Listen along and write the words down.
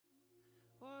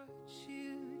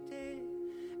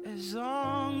As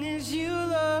long as you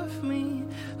love me,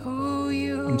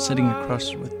 I'm sitting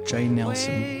across with Jay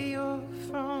Nelson,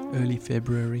 early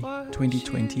February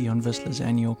 2020 on Whistler's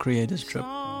annual creators trip.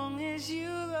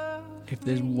 If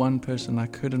there's one person I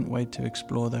couldn't wait to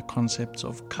explore the concepts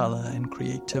of color and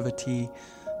creativity,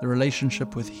 the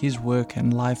relationship with his work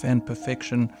and life and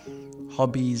perfection,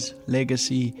 hobbies,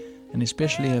 legacy, and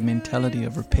especially a mentality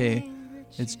of repair,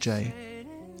 it's Jay.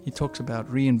 He talks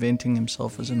about reinventing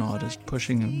himself as an artist,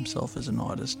 pushing himself as an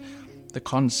artist, the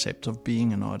concept of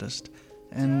being an artist,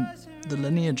 and the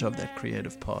lineage of that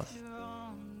creative path.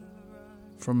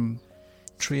 From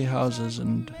tree houses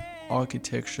and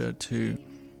architecture to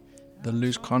the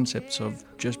loose concepts of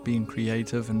just being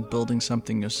creative and building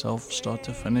something yourself, start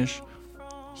to finish,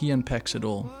 he unpacks it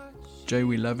all. Jay,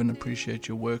 we love and appreciate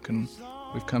your work, and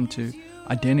we've come to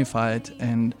identify it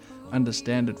and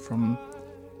understand it from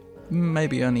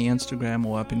maybe only Instagram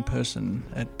or up in person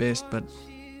at best, but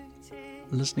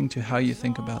listening to how you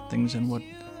think about things and what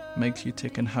makes you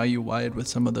tick and how you're wired with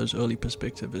some of those early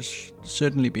perspectives has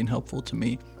certainly been helpful to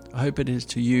me. I hope it is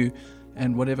to you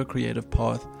and whatever creative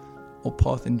path or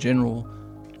path in general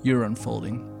you're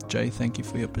unfolding. Jay, thank you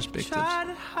for your perspectives.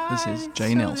 This is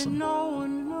Jay Nelson.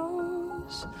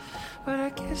 But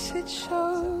I guess it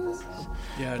shows.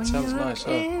 Yeah, it sounds nice,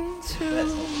 huh?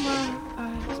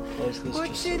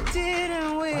 What you did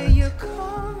and where you're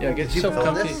coming. Yeah, get yourself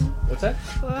comfy. This? What's that?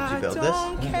 Did you build this?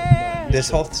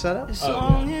 This whole setup? As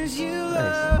long as you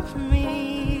love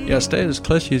me. Yeah, stay as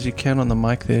close as you can on the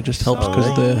mic there. Just helps because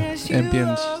of the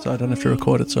ambience, so I don't have to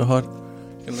record it so hard.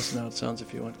 You can listen how it sounds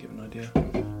if you want, give an idea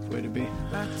of where to be.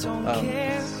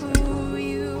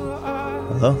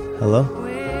 Hello? Hello?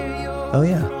 Oh,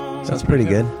 yeah. Sounds pretty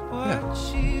good. Yeah.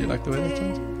 You like the way that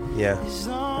sounds? Yeah.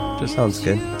 Just Sounds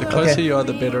good. The closer Okay. you are,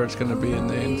 the better it's going to be in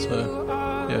the end. So,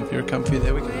 yeah, if you're comfy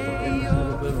there, we can end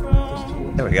a little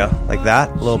bit. There we go. Like that?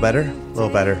 A little better? A little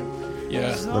better.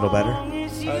 Yeah. A little better.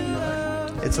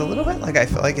 It's a little bit like I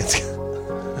feel like it's... Yeah, I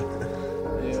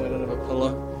don't have a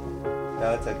pillow.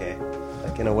 No, it's okay.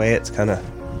 Like in a way, it's kind of...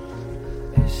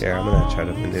 Here, I'm going to try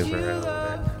to maneuver it a little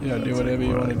bit. Yeah, do whatever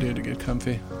you want to do to get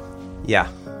comfy. Yeah.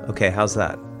 Okay, how's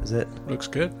that? Is it? Looks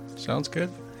good. Sounds good.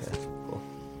 Yeah, cool.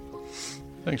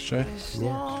 Thanks, Jay.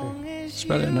 Yeah, sure.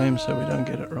 Spell your name so we don't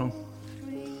get it wrong.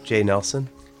 Jay Nelson.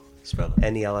 Spell it.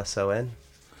 N-E-L-S-O-N.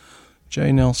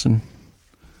 Jay Nelson.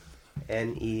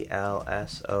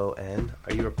 N-E-L-S-O-N.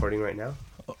 Are you recording right now?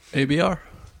 ABR.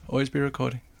 Always be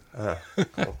recording.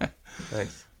 Cool.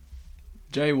 Nice.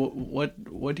 Jay,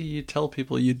 what do you tell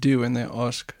people you do when they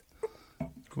ask?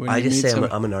 When I you just meet say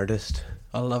someone? I'm an artist.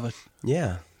 I love it.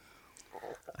 Yeah.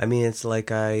 I mean, it's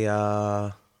like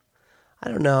I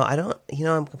don't know.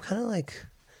 I'm kind of like,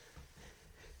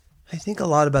 I think a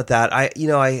lot about that. I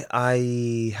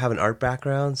have an art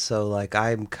background, so like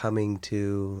I'm coming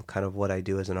to kind of what I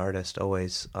do as an artist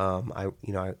always. I'm a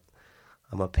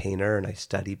painter and I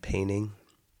study painting,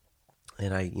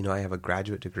 and I have a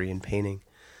graduate degree in painting.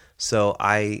 So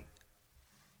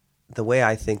the way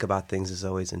I think about things is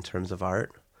always in terms of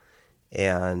art,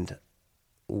 and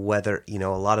whether, a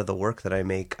lot of the work that I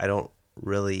make, I don't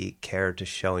really care to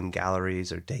show in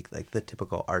galleries or take like the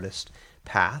typical artist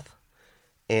path.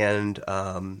 And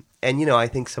I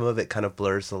think some of it kind of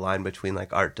blurs the line between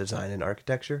like art design and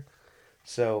architecture.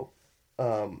 So,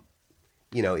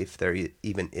 if there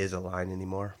even is a line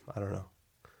anymore, I don't know.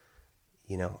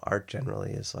 Art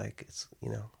generally is like, it's,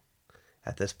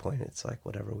 at this point, it's like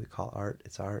whatever we call art,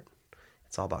 it's art.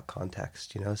 It's all about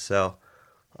context, So,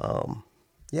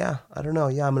 yeah, I don't know.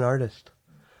 Yeah, I'm an artist.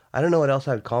 I don't know what else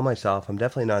I'd call myself. I'm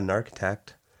definitely not an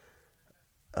architect.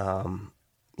 I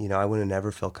wouldn't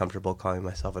never feel comfortable calling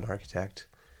myself an architect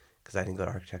because I didn't go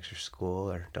to architecture school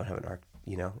or don't have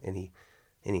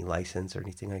any license or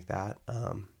anything like that.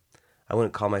 I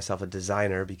wouldn't call myself a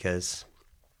designer because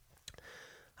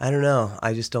I don't know.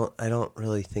 I don't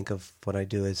really think of what I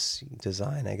do as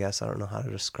design, I guess. I don't know how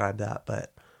to describe that,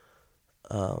 but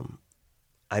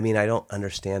I don't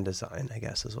understand design, I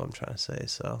guess is what I'm trying to say.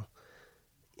 So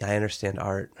I understand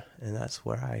art, and that's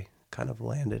where I kind of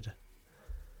landed.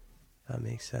 That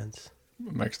makes sense.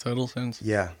 It makes total sense.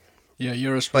 Yeah. Yeah,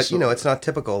 you're a But, specific... it's not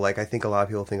typical. Like, I think a lot of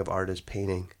people think of art as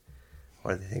painting,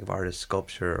 or they think of art as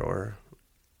sculpture, or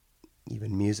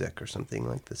even music or something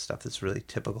like this stuff that's really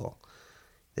typical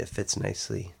that fits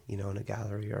nicely, in a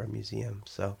gallery or a museum.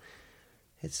 So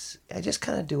I just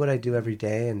kind of do what I do every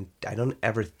day, and I don't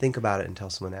ever think about it until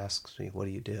someone asks me, what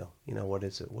do you do? What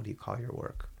is it? What do you call your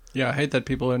work? Yeah, I hate that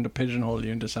people want to pigeonhole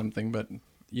you into something, but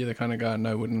you're the kind of guy I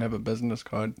know wouldn't have a business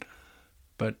card.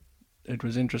 But it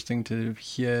was interesting to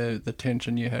hear the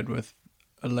tension you had with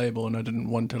a label, and I didn't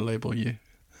want to label you.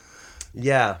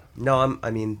 Yeah, no,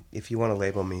 I mean, if you want to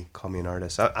label me, call me an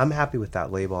artist. I'm happy with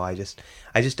that label. I just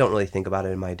don't really think about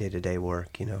it in my day-to-day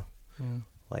work, you know?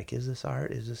 Like, is this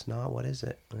art? Is this not? What is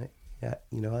it? Right? Yeah,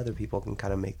 you know, other people can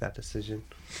kind of make that decision.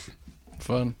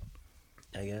 Fun.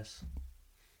 I guess.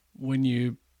 When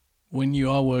you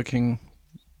are working,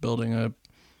 building a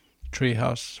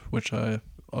treehouse, which I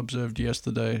observed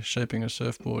yesterday, shaping a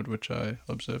surfboard, which I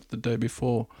observed the day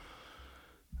before,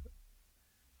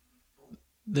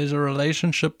 there's a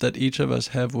relationship that each of us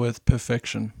have with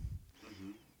perfection.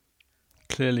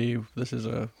 Clearly, this is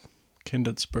a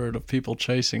kindred spirit of people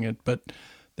chasing it, but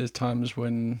there's times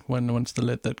when one wants to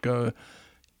let that go.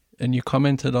 And you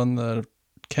commented on the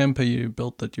camper you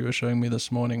built that you were showing me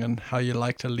this morning and how you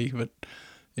like to leave it,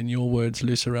 in your words,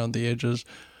 loose around the edges.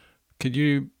 Could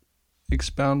you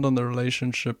expound on the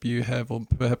relationship you have, or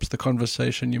perhaps the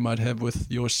conversation you might have with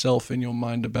yourself in your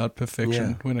mind about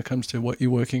perfection when it comes to what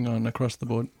you're working on across the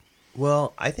board?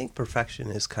 Well, I think perfection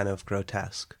is kind of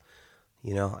grotesque.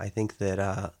 You know, I think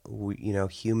that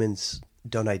humans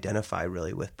don't identify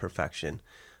really with perfection.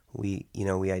 We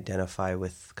identify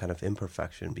with kind of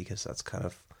imperfection, because that's kind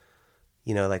of,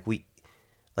 you know, like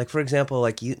for example,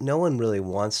 like no one really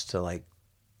wants to like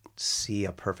see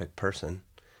a perfect person.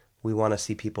 We want to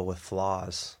see people with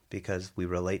flaws because we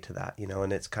relate to that, you know,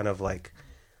 and it's kind of like,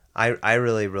 I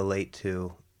really relate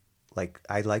to, like,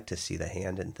 I like to see the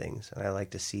hand in things, and I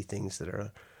like to see things that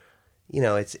are, you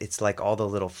know, it's like all the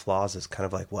little flaws is kind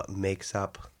of like what makes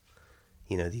up,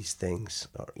 you know, these things,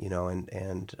 you know,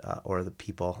 and or the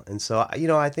people. And so, you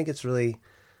know, I think it's really,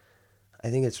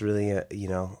 you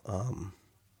know,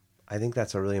 I think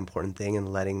that's a really important thing, in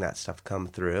letting that stuff come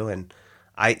through. And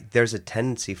there's a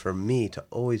tendency for me to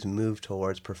always move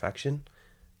towards perfection.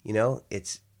 You know,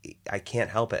 I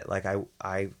can't help it. Like I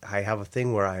have a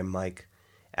thing where I'm like,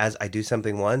 as I do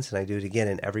something once and I do it again,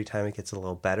 and every time it gets a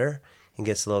little better and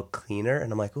gets a little cleaner,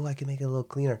 and I'm like, oh, I can make it a little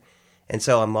cleaner. And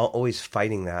so I'm always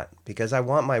fighting that, because I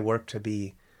want my work to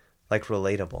be like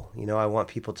relatable. You know, I want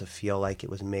people to feel like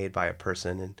it was made by a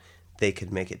person and they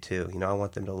could make it too. You know, I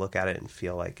want them to look at it and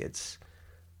feel like it's,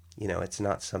 you know, it's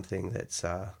not something that's,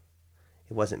 it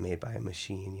wasn't made by a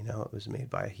machine, you know, it was made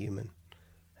by a human.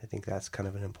 I think that's kind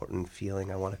of an important feeling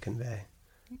I want to convey.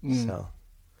 So,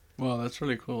 well, that's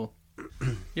really cool.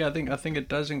 Yeah, I think it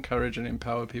does encourage and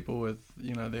empower people with,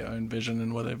 you know, their own vision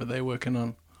and whatever they're working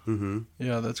on. Mm-hmm.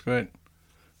 Yeah, that's great.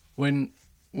 When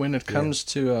it comes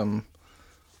to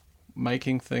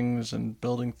making things and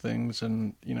building things,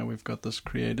 and, you know, we've got this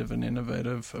creative and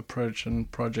innovative approach and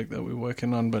project that we're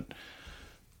working on, but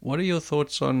what are your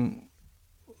thoughts on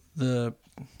I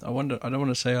don't want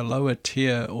to say a lower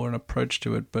tier or an approach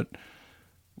to it, but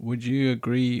would you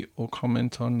agree or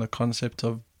comment on the concept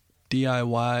of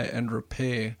DIY and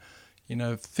repair? You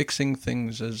know, fixing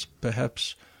things is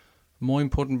perhaps more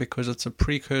important because it's a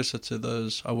precursor to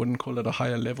those. I wouldn't call it a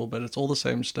higher level, but it's all the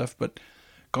same stuff. But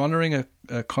garnering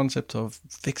a concept of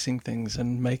fixing things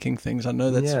and making things, I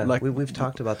know that's like we've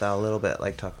talked about that a little bit,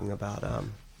 like talking about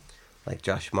like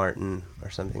Josh Martin or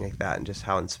something like that, and just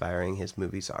how inspiring his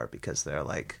movies are, because they're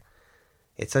like,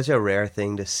 it's such a rare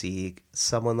thing to see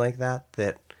someone like that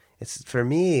it's, for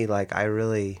me, like, I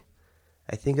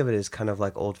think of it as kind of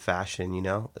like old fashioned, you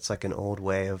know, it's like an old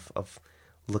way of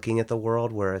looking at the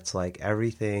world, where it's like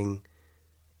everything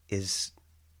is,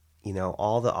 you know,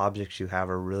 all the objects you have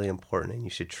are really important, and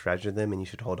you should treasure them, and you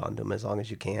should hold on to them as long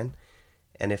as you can.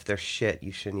 And if they're shit,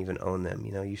 you shouldn't even own them.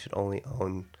 You know, you should only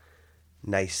own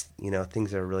nice, you know,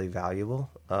 things that are really valuable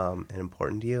and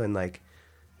important to you, and, like,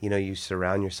 you know, you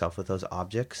surround yourself with those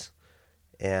objects.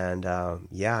 And I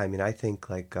mean, I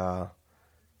think, like, I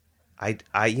am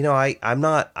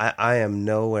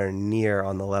nowhere near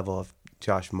on the level of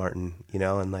Josh Martin, you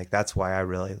know, and, like, that's why I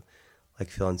really, like,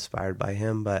 feel inspired by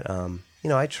him. But you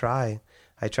know, I try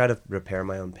to repair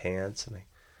my own pants, and I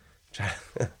try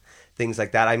things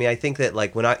like that. I mean, I think that,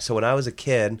 like, when I was a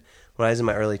kid, when I was in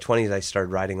my early 20s, I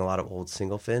started riding a lot of old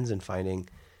single fins and finding,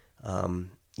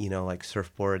 you know, like,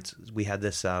 surfboards. We had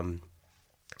this, in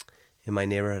my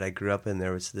neighborhood I grew up in,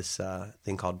 there was this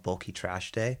thing called Bulky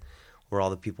Trash Day, where all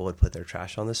the people would put their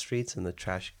trash on the streets, and the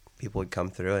trash people would come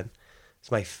through. And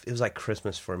it was like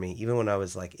Christmas for me, even when I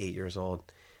was like 8 years old.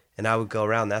 And I would go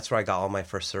around. That's where I got all my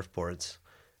first surfboards.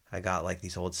 I got, like,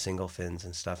 these old single fins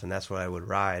and stuff, and that's what I would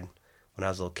ride when I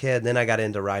was a little kid. Then I got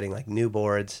into riding, like, new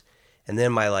boards. And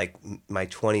then my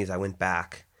 20s, I went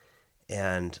back,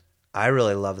 and I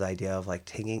really love the idea of, like,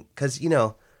 taking, because, you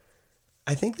know,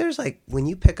 I think there's, like, when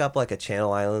you pick up, like, a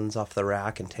Channel Islands off the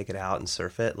rack and take it out and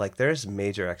surf it, like, there's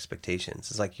major expectations.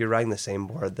 It's like you're riding the same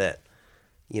board that,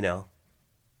 you know,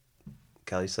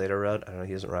 Kelly Slater rode. I don't know,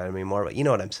 he doesn't ride them anymore, but you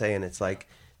know what I'm saying. It's like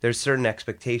there's certain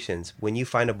expectations. When you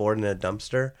find a board in a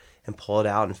dumpster and pull it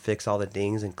out and fix all the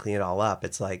dings and clean it all up,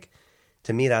 it's like,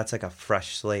 to me, that's like a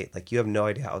fresh slate. Like, you have no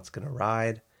idea how it's going to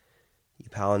ride. You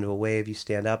paddle into a wave, you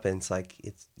stand up, and it's like,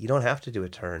 you don't have to do a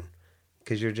turn.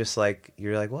 Because you're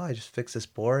like, well, I just fix this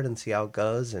board and see how it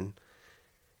goes. And,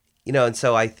 you know, and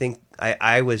so I think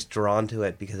I was drawn to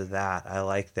it because of that. I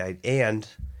like that. And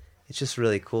it's just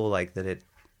really cool, like, that it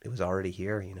was already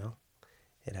here, you know.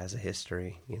 It has a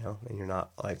history, you know, and you're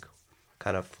not like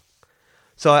kind of.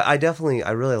 So I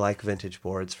really like vintage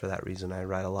boards for that reason. I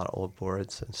ride a lot of old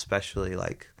boards, especially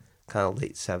like kind of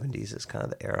late 70s is kind of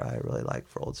the era I really like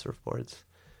for old surfboards.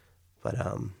 But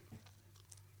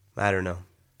I don't know,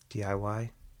 DIY.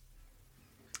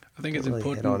 I think it's really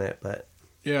important. Hit on it, but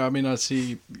yeah, I mean, I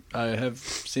have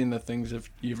seen the things that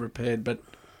you've repaired, but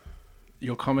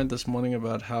your comment this morning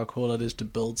about how cool it is to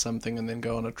build something and then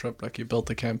go on a trip, like you built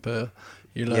the camper,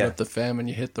 you load up the fam and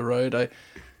you hit the road.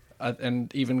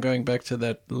 And even going back to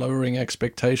that lowering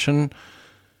expectation,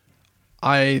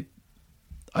 I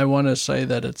want to say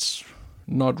that it's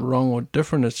not wrong or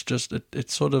different. It's just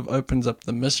it sort of opens up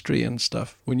the mystery and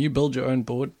stuff. When you build your own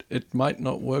board, it might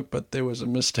not work, but there was a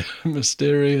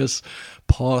mysterious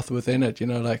path within it. You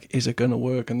know, like, is it going to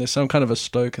work? And there's some kind of a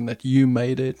stoke in that you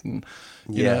made it, and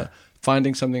you know,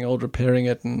 finding something old, repairing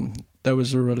it, and that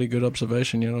was a really good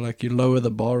observation. You know, like, you lower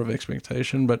the bar of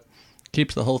expectation, but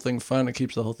keeps the whole thing fun. It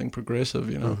keeps the whole thing progressive,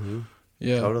 you know. Mm-hmm.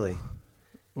 Yeah. Totally.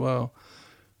 Wow.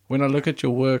 When I look at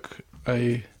your work,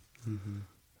 I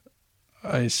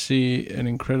see an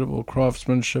incredible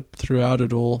craftsmanship throughout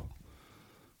it all.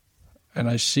 And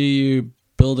I see you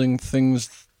building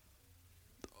things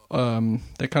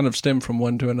that kind of stem from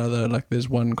one to another. Like, there's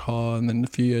one car, and then a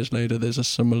few years later there's a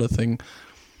similar thing.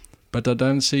 But I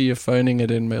don't see you phoning it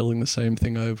in, mailing the same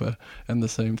thing over and the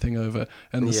same thing over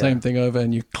and the same thing over,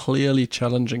 and you're clearly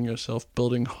challenging yourself,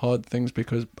 building hard things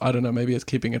because, I don't know, maybe it's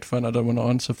keeping it fun. I don't want to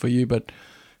answer for you, but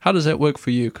how does that work for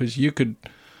you? Because you could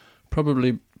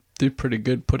probably do pretty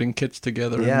good putting kits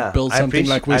together and build something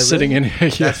like we're sitting in here.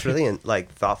 That's really like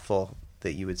thoughtful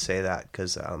that you would say that,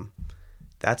 because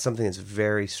that's something that's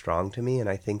very strong to me, and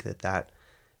I think that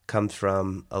comes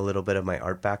from a little bit of my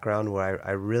art background, where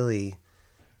I really...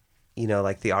 You know,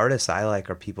 like, the artists I like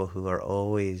are people who are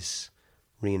always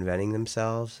reinventing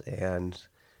themselves, and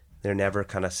they're never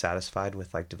kind of satisfied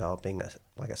with, like, developing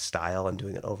a style and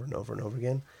doing it over and over and over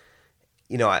again.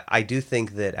 You know, I do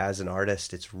think that as an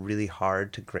artist, it's really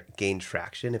hard to gain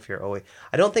traction if you're always...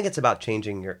 I don't think it's about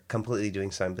changing, you're completely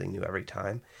doing something new every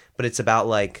time, but it's about,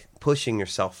 like, pushing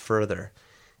yourself further.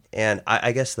 And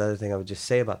I guess the other thing I would just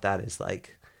say about that is,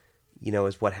 like, you know,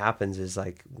 is what happens is,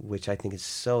 like, which I think is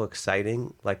so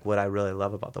exciting, like, what I really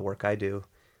love about the work I do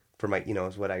for my, you know,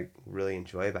 is what I really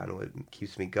enjoy about it, and what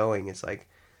keeps me going is, like,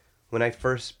 when I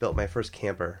first built my first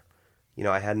camper, you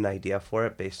know, I had an idea for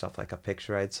it based off, like, a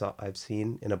picture I've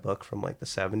seen in a book from, like, the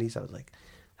 70s. I was like,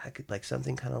 I could, like,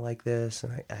 something kind of like this,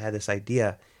 and I had this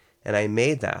idea, and I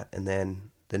made that, and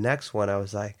then the next one I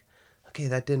was like, okay,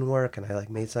 that didn't work, and I, like,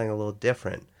 made something a little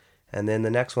different, and then the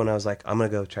next one I was like, I'm gonna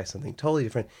go try something totally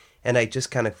different. And I just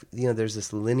kind of, you know, there's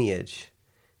this lineage,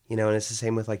 you know, and it's the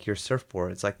same with, like, your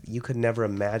surfboard. It's like you could never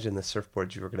imagine the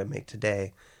surfboards you were going to make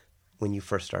today when you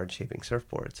first started shaping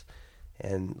surfboards.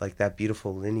 And, like, that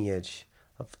beautiful lineage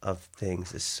of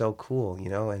things is so cool, you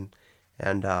know,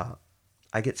 and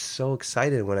I get so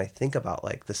excited when I think about,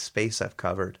 like, the space I've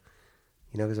covered,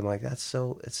 you know, because I'm like, it's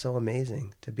so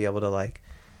amazing to be able to, like,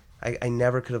 I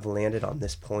never could have landed on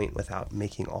this point without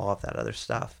making all of that other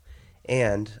stuff.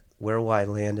 And where will I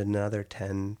land in another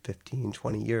 10, 15,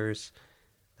 20 years?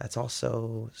 That's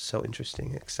also so interesting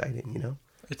and exciting, you know?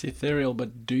 It's ethereal,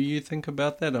 but do you think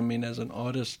about that? I mean, as an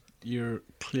artist, you're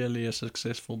clearly a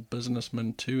successful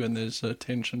businessman too, and there's a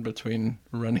tension between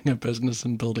running a business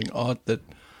and building art that,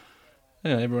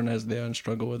 you know, everyone has their own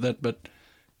struggle with that. But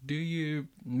do you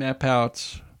map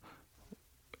out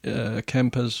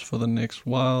campers for the next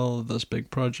while, this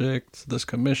big project, this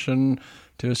commission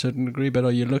to a certain degree, but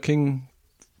are you looking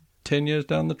 10 years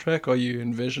down the track? Are you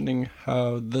envisioning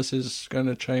how this is going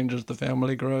to change as the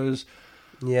family grows?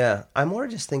 Yeah, I more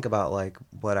just think about, like,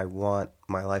 what I want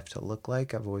my life to look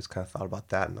like. I've always kind of thought about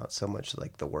that, not so much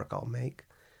like the work I'll make,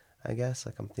 I guess.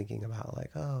 Like, I'm thinking about, like,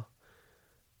 oh,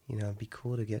 you know, it'd be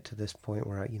cool to get to this point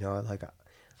where, you know, like,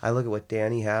 I look at what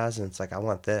Danny has, and it's like, I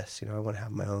want this, you know, I want to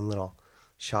have my own little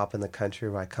shop in the country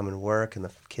where I come and work and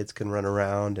the kids can run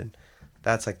around, and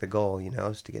that's, like, the goal, you know,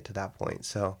 is to get to that point.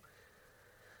 So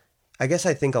I guess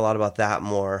I think a lot about that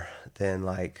more than,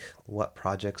 like, what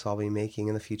projects I'll be making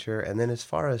in the future. And then as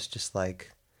far as just,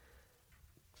 like,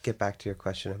 get back to your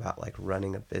question about like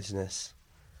running a business.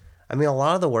 I mean, a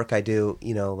lot of the work I do,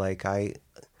 you know, like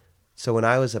so when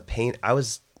I was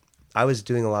I was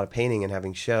doing a lot of painting and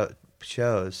having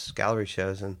shows, gallery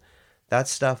shows, and that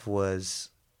stuff was,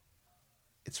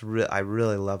 I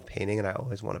really love painting and I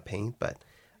always want to paint, but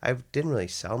I didn't really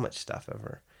sell much stuff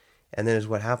ever. And then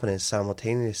what happened is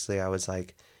simultaneously I was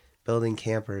like building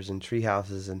campers and tree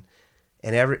houses and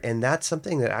that's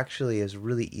something that actually is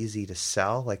really easy to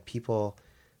sell. Like people,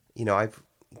 you know,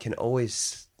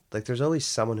 there's always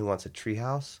someone who wants a tree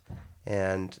house,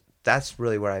 and that's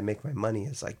really where I make my money,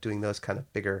 is like doing those kind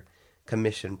of bigger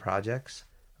commission projects.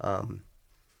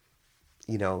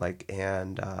 You know, like,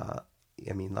 and I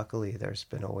mean, luckily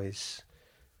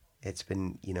it's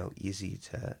been, you know, easy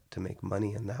to make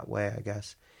money in that way, I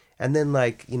guess. And then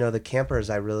like, you know, the campers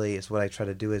is what I try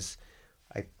to do is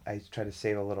I try to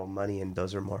save a little money, and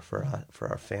those are more for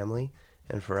our family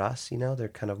and for us, you know. They're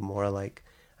kind of more like,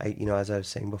 you know, as I was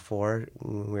saying before,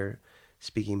 when we were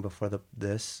speaking before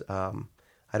this,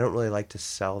 I don't really like to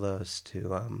sell those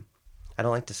to, I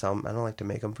don't like to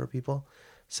make them for people.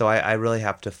 So I really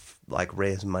have to like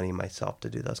raise money myself to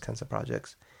do those kinds of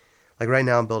projects. Like right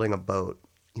now I'm building a boat,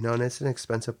 you know, and it's an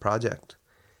expensive project.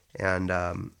 And,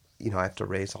 you know, I have to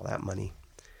raise all that money.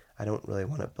 I don't really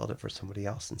want to build it for somebody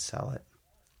else and sell it.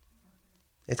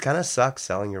 It kind of sucks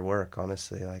selling your work,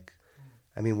 honestly. Like,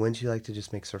 I mean, wouldn't you like to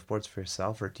just make surfboards for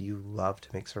yourself, or do you love to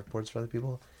make surfboards for other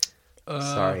people?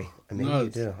 Sorry. I mean, no, you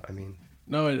do. I mean,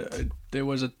 no, there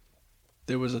was a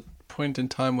point in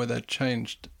time where that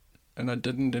changed, and I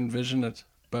didn't envision it.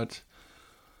 But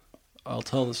I'll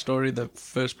tell the story. The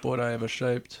first board I ever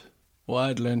shaped, well,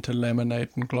 I'd learned to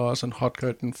laminate and glass and hot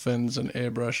coat and fins and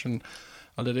airbrush, and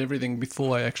I did everything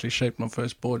before I actually shaped my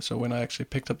first board. So when I actually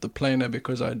picked up the planer,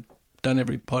 because I'd done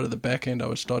every part of the back end, I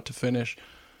was start to finish.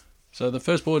 So the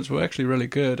first boards were actually really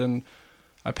good, and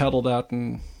I paddled out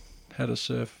and had a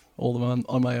surf all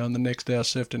on my own. The next day I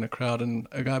surfed in a crowd, and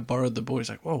a guy borrowed the board. He's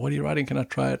like, "Whoa, what are you writing? Can I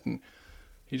try it?" And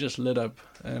he just lit up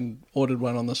and ordered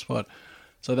one on the spot.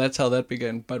 So that's how that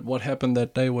began. But what happened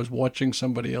that day was watching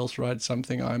somebody else write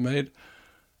something I made.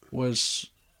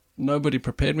 Nobody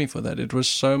prepared me for that. It was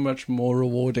so much more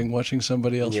rewarding watching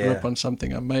somebody else rip on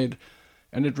something I made.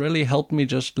 And it really helped me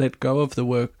just let go of the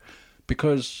work,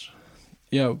 because,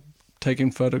 taking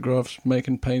photographs,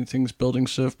 making paintings, building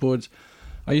surfboards,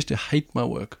 I used to hate my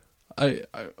work.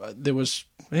 It was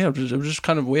just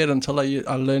kind of weird until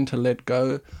I learned to let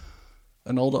go.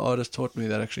 An older artist taught me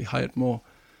that actually hate more.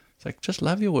 It's like, just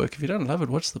love your work. If you don't love it,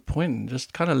 what's the point?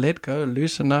 Just kind of let go,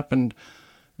 loosen up, and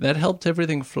that helped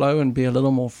everything flow and be a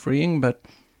little more freeing. But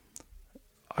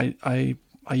I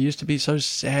used to be so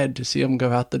sad to see them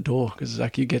go out the door, because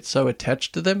like you get so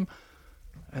attached to them,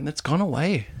 and it's gone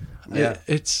away. Yeah,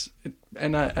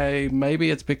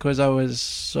 maybe it's because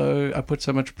I put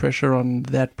so much pressure on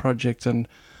that project and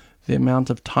the amount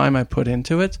of time I put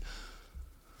into it.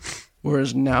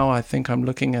 Whereas now I think I'm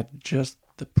looking at just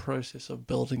the process of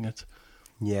building it.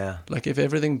 Yeah. Like if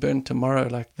everything burned tomorrow,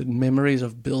 like the memories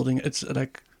of building, it's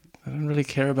like I don't really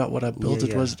care about what I built.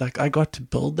 It was like I got to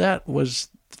build that.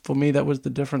 For me, that was the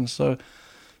difference. So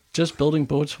just building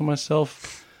boards for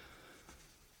myself,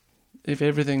 if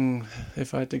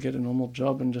I had to get a normal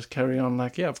job and just carry on,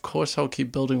 like, of course I'll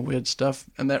keep building weird stuff.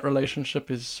 And that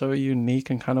relationship is so unique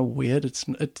and kind of weird.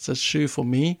 It's a shoe for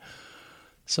me.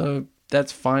 So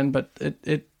that's fine. But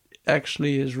it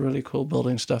actually is really cool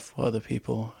building stuff for other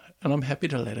people. And I'm happy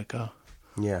to let it go.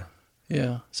 Yeah.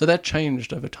 Yeah. So that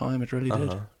changed over time. It really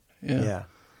did. Yeah.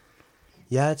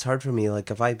 Yeah, it's hard for me. Like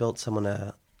if I built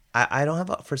someone I don't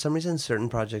have for some reason certain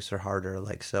projects are harder.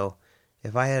 Like so,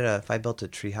 if I built a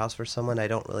treehouse for someone, I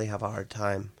don't really have a hard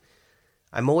time.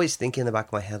 I'm always thinking in the back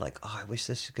of my head, like, oh, I wish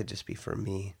this could just be for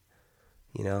me.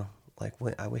 You know, like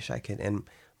I wish I could. And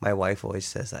my wife always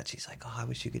says that. She's like, oh, I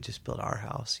wish you could just build our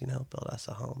house. You know, build us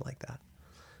a home like that.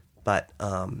 But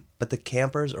the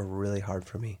campers are really hard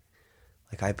for me.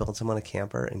 Like I build someone a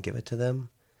camper and give it to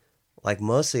them. Like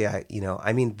mostly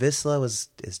Vissla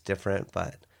is different,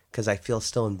 but because I feel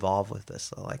still involved with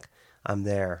Vissla. Like I'm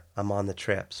there, I'm on the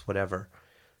trips, whatever.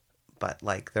 But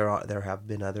like there have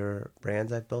been other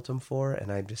brands I've built them for,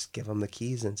 and I just give them the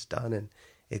keys and it's done, and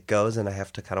it goes, and I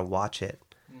have to kind of watch it,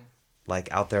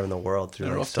 like out there in the world through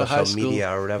like social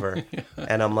media or whatever. Yeah.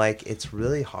 And I'm like, it's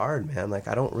really hard, man. Like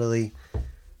I don't really,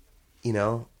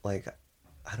 like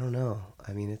I don't know.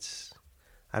 I mean,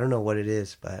 I don't know what it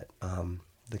is, but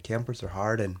the campers are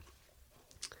hard,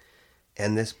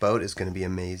 and this boat is going to be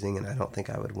amazing, and I don't think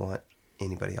I would want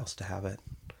anybody else to have it.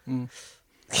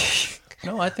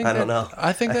 No, I think I don't know.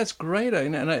 I think that's great,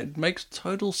 and it makes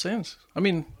total sense. I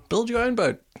mean, build your own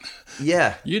boat.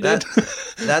 Yeah. You did.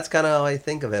 That's kind of how I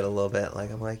think of it a little bit. Like,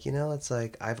 I'm like, it's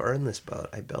like, I've earned this boat.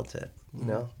 I built it,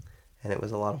 and it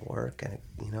was a lot of work, and,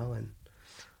 and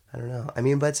I don't know. I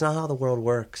mean, but it's not how the world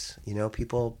works.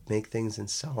 People make things and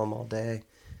sell them all day.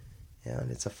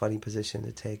 And it's a funny position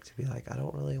to take, to be like, I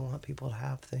don't really want people to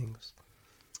have things.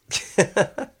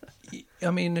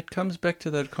 I mean, it comes back to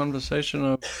that conversation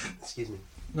of... Excuse me.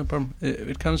 No problem.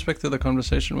 It comes back to the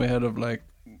conversation we had of, like,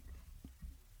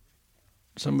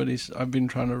 I've been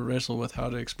trying to wrestle with how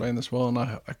to explain this well,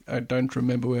 and I don't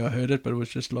remember where I heard it, but it was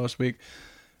just last week.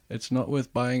 It's not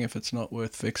worth buying if it's not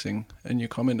worth fixing. And you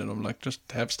commented on, like, just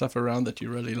have stuff around that you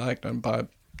really like. Don't buy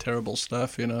terrible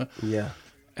stuff, Yeah.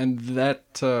 And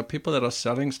that people that are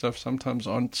selling stuff sometimes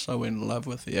aren't so in love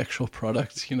with the actual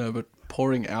product, but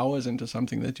pouring hours into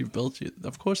something that you've built,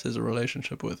 of course there's a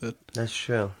relationship with it. That's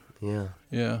true. Yeah.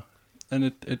 Yeah.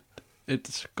 And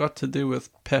it's got to do with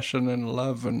passion and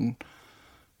love and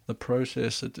the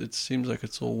process. It seems like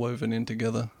it's all woven in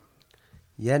together.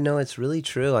 Yeah, no, it's really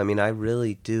true. I mean, I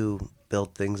really do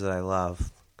build things that I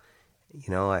love.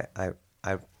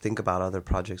 I think about other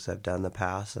projects I've done in the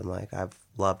past, and, like, I've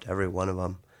loved every one of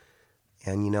them.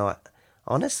 And,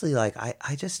 honestly, like,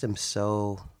 I just am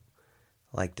so,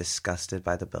 like, disgusted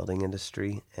by the building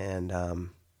industry. And,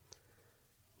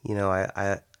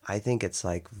 I think it's,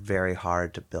 like, very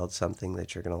hard to build something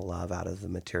that you're going to love out of the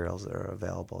materials that are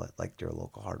available at, like, your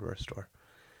local hardware store.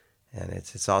 And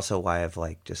it's also why I've,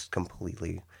 like, just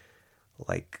completely,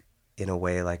 like, in a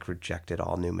way, like, rejected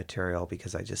all new material,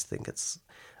 because I just think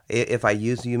if I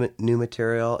use new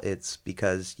material, it's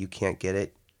because you can't get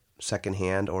it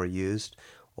secondhand or used,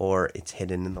 or it's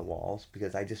hidden in the walls,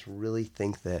 because I just really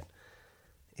think that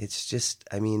it's just,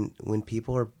 I mean, when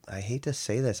people are, I hate to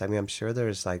say this, I mean, I'm sure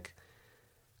there's, like,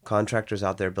 contractors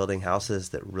out there building houses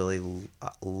that really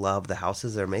love the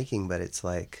houses they're making, but it's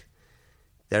like,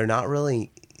 they're not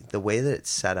really, the way that it's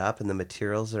set up and the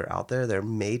materials that are out there, they're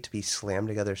made to be slammed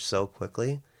together so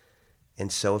quickly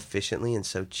and so efficiently and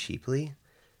so cheaply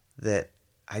that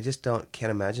I just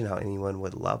can't imagine how anyone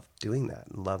would love doing that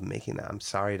and love making that. I'm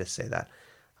sorry to say that.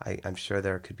 I'm sure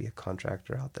there could be a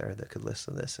contractor out there that could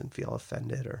listen to this and feel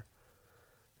offended, or,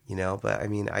 but I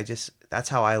mean, that's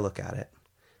how I look at it.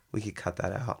 We could cut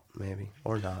that out, maybe,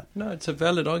 or not. No, it's a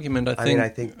valid argument, I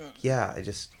think. Yeah,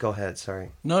 go ahead,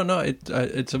 sorry. No,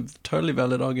 it's a totally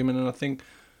valid argument, and I think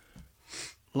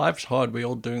life's hard. We're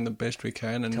all doing the best we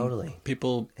can, and totally.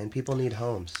 People need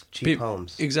homes, cheap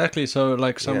homes. Exactly. So,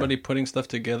 like, somebody putting stuff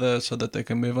together so that they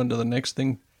can move on to the next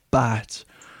thing. But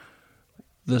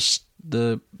the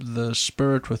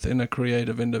spirit within a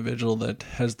creative individual that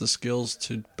has the skills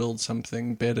to build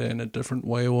something better in a different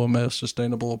way, or a more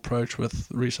sustainable approach with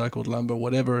recycled lumber,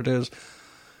 whatever it is,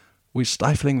 we're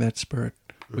stifling that spirit.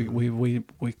 Mm-hmm.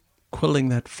 We quilling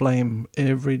that flame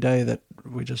every day, that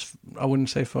we just, I wouldn't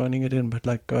say phoning it in, but,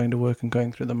 like, going to work and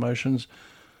going through the motions.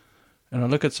 And I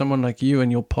look at someone like you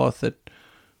and your path that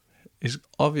is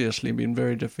obviously been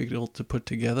very difficult to put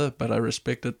together, but I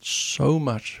respect it so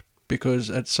much, because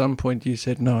at some point you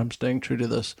said, no, I'm staying true to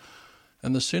this.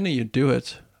 And the sooner you do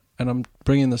it, and I'm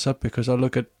bringing this up because I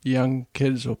look at young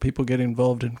kids or people get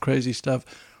involved in crazy stuff,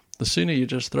 the sooner you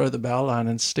just throw the bow line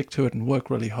and stick to it and work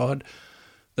really hard,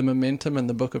 the momentum and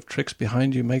the book of tricks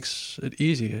behind you makes it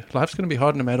easier. Life's going to be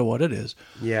hard no matter what it is.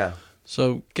 Yeah.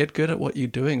 So get good at what you're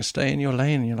doing. Stay in your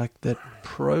lane. You're like, that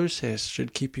process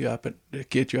should keep you up,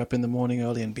 get you up in the morning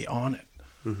early and be on it.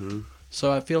 Mm-hmm.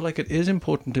 So I feel like it is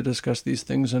important to discuss these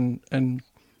things, and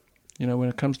when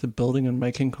it comes to building and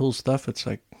making cool stuff, it's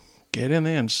like, get in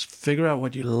there and figure out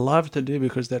what you love to do,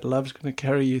 because that love's going to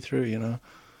carry you through,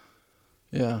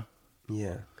 Yeah.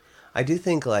 Yeah. I do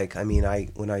think, like, I mean,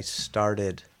 when I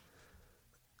started,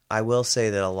 I will say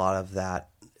that a lot of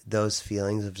those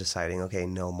feelings of deciding, okay,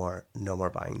 no more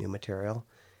buying new material,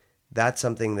 that's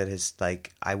something that is,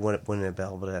 like, I wouldn't have been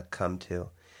able to come to.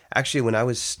 Actually, when I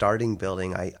was starting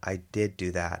building, I did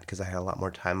do that because I had a lot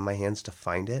more time on my hands to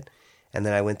find it. And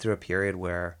then I went through a period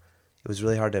where it was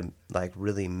really hard to, like,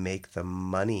 really make the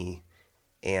money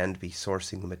and be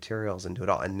sourcing the materials and do it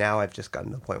all. And now I've just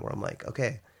gotten to the point where I'm like,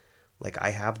 okay, like, I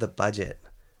have the budget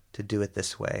to do it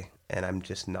this way, and I'm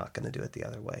just not going to do it the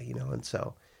other way, And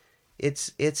so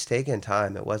it's taken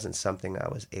time. It wasn't something I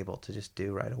was able to just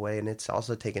do right away. And it's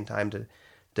also taken time to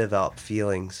develop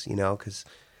feelings, because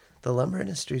the lumber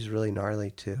industry is really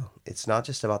gnarly too. It's not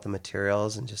just about the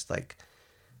materials and just, like,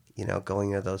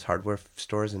 going to those hardware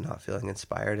stores and not feeling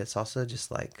inspired. It's also just,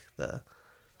 like,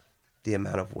 the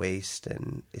amount of waste,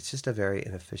 and it's just a very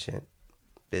inefficient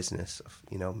business of,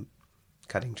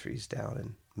 cutting trees down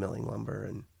and milling lumber.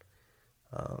 And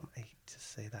I hate to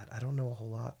say that, I don't know a whole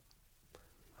lot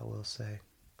I will say.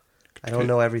 I don't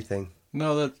know everything.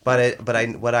 No,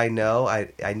 that. What I know,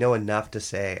 I know enough to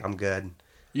say I'm good.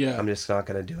 Yeah. I'm just not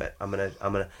gonna do it.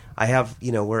 I have,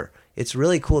 it's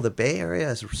really cool. The Bay Area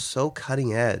is so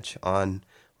cutting edge on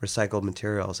recycled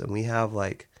materials, and we have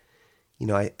I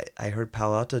heard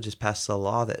Palo Alto just passed a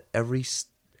law that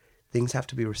things have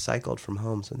to be recycled from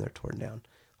homes when they're torn down.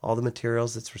 All the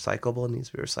materials that's recyclable needs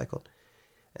to be recycled,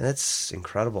 and that's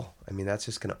incredible. I mean, that's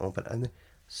just gonna open. And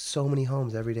so many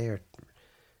homes every day are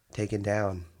taken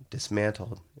down,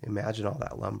 dismantled. Imagine all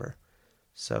that lumber.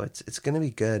 So it's going to be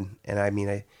good. And I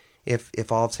mean,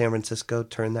 if all of San Francisco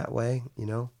turned that way,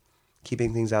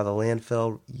 keeping things out of the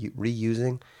landfill,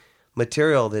 reusing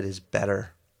material that is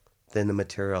better than the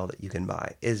material that you can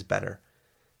buy is better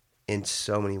in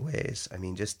so many ways. I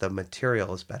mean, just the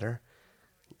material is better.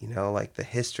 Like the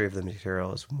history of the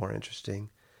material is more interesting.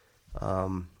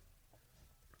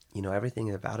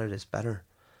 Everything about it is better.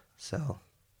 So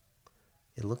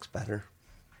it looks better.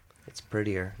 It's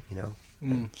prettier,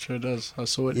 Sure does. I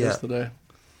saw it yesterday.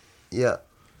 Yeah.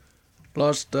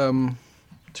 Last 2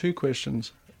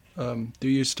 questions. Do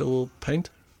you still paint?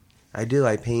 I do.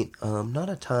 I paint not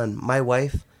a ton. My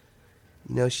wife,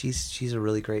 she's a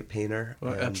really great painter. Oh,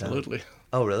 absolutely.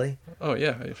 Oh, really? Oh,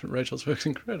 yeah. Rachel's work's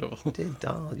incredible. Dude,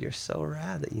 Donald, you're so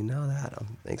rad that you know that.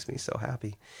 Makes me so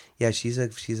happy. Yeah, she's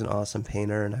an awesome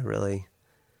painter, and I really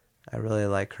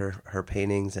like her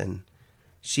paintings. And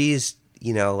she's,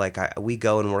 we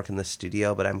go and work in the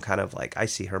studio, but I'm kind of I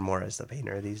see her more as the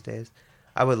painter these days.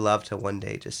 I would love to one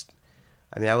day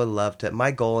I would love to. My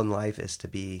goal in life is to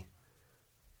be,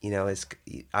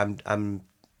 I've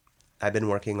been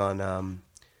working on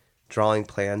drawing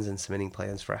plans and submitting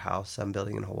plans for a house I'm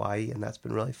building in Hawaii, and that's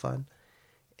been really fun.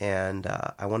 And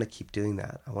I want to keep doing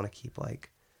that. I want to keep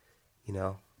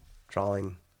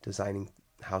drawing, designing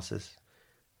houses.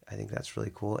 I think that's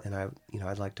really cool. And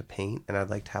I'd like to paint, and I'd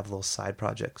like to have little side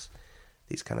projects,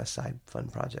 these kind of side fun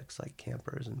projects like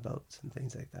campers and boats and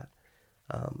things like that.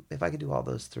 If I could do all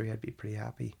those 3, I'd be pretty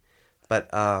happy. But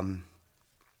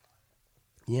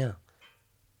yeah.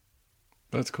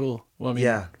 That's cool. Well, I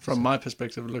mean, from my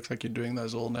perspective, it looks like you're doing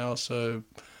those all now. So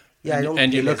yeah,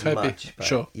 and you look happy. Much, but,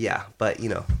 sure. Yeah, but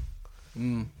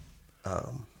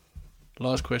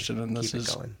last question, and this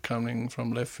is coming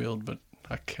from left field, but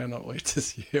I cannot wait to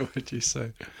hear what you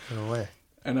say. No way.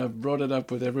 And I've brought it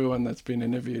up with everyone that's been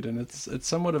interviewed, and it's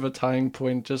somewhat of a tying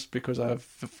point just because I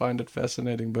find it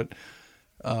fascinating. But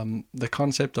the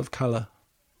concept of color,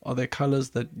 are there colors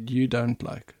that you don't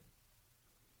like?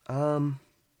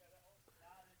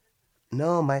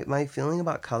 No, my feeling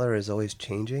about color is always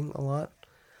changing a lot.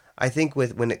 I think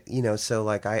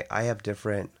I have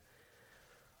different.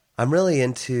 I'm really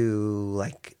into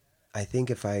I think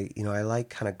if I like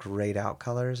kind of grayed out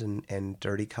colors and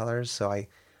dirty colors. So I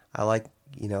like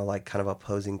kind of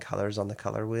opposing colors on the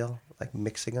color wheel, like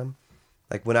mixing them.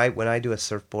 Like when I do a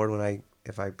surfboard,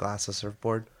 if I glass a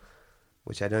surfboard,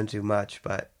 which I don't do much,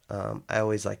 but I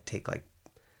always take a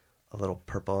little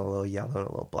purple, a little yellow, and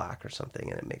a little black or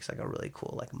something, and it makes a really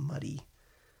cool muddy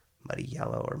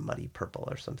yellow or muddy purple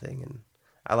or something. And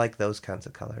I like those kinds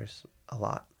of colors a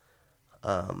lot.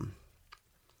 My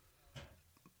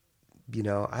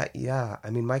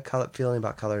feeling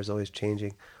about color is always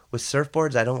changing. With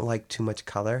surfboards, I don't like too much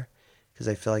color because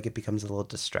I feel like it becomes a little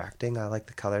distracting. I like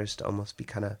the colors to almost be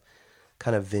kind of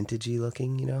vintagey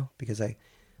looking, because I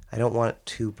don't want it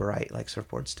too bright, like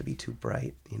surfboards to be too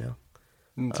bright,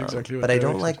 That's exactly what but I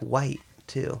don't like white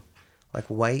too.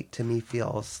 White to me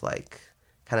feels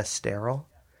kind of sterile.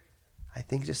 I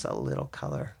think just a little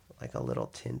color, a little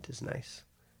tint is nice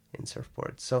in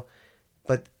surfboards. So,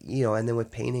 but and then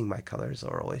with painting, my colors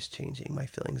are always changing. My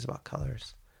feelings about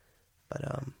colors, but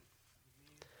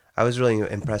I was really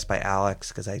impressed by Alex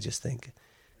because I just think,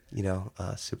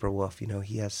 Super Wolf.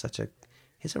 He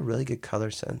has a really good color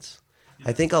sense.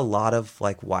 I think a lot of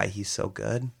why he's so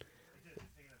good.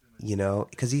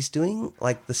 Because he's doing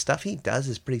the stuff he does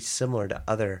is pretty similar to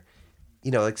other,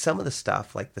 some of the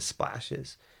stuff the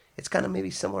splashes. It's kind of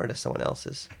maybe similar to someone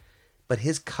else's, but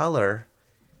his color.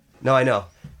 No, I know.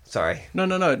 Sorry. No.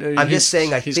 I'm just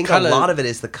saying. I think color, a lot of it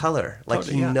is the color.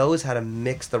 Totally, he knows how to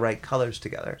mix the right colors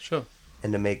together. Sure.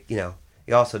 And to make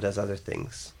he also does other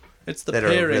things. It's the that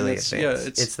pairing. Are really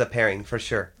it's the pairing for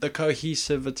sure. The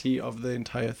cohesivity of the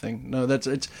entire thing. No,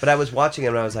 it's. But I was watching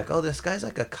him and I was like, oh, this guy's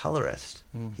a colorist.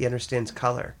 He understands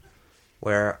color.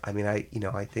 Where I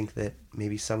think that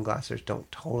maybe some glassers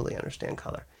don't totally understand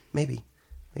color. Maybe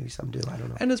some do. I don't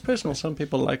know. And it's personal. Some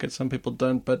people like it, some people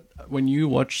don't. But when you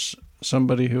watch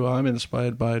somebody who I'm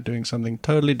inspired by doing something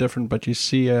totally different, but you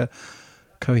see a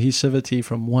cohesivity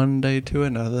from one day to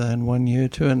another and 1 year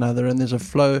to another, and there's a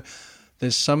flow.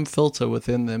 There's some filter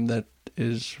within them that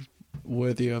is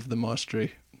worthy of the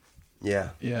mastery. Yeah.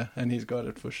 Yeah, and he's got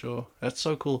it for sure. That's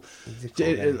so cool. He's a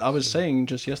cool guy. I was saying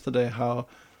just yesterday how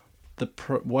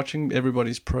watching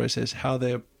everybody's process, how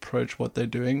they approach what they're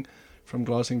doing, from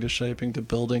glassing to shaping to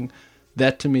building,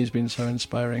 that to me has been so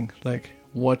inspiring. Like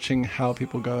watching how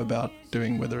people go about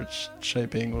doing, whether it's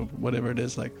shaping or whatever it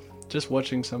is, like just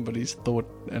watching somebody's thought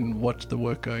and watch the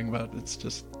work going about, it's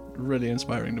just really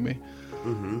inspiring to me.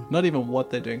 Mm-hmm. Not even what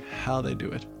they're doing, how they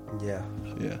do it. Yeah.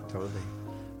 Yeah. Totally.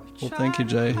 Well, thank you,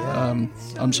 Jay. Yeah.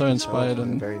 I'm so inspired It's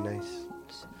been and very nice.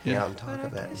 yeah. Yeah, on top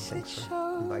of that, and thanks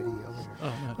for inviting me over here.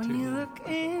 Oh, no, When too. you look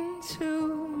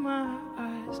into my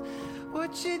eyes,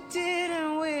 what you did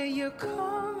and where you're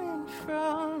coming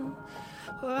from,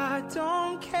 well, I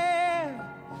don't care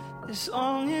as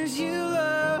long as you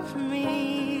love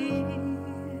me.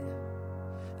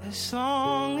 As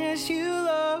long as you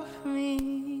love me.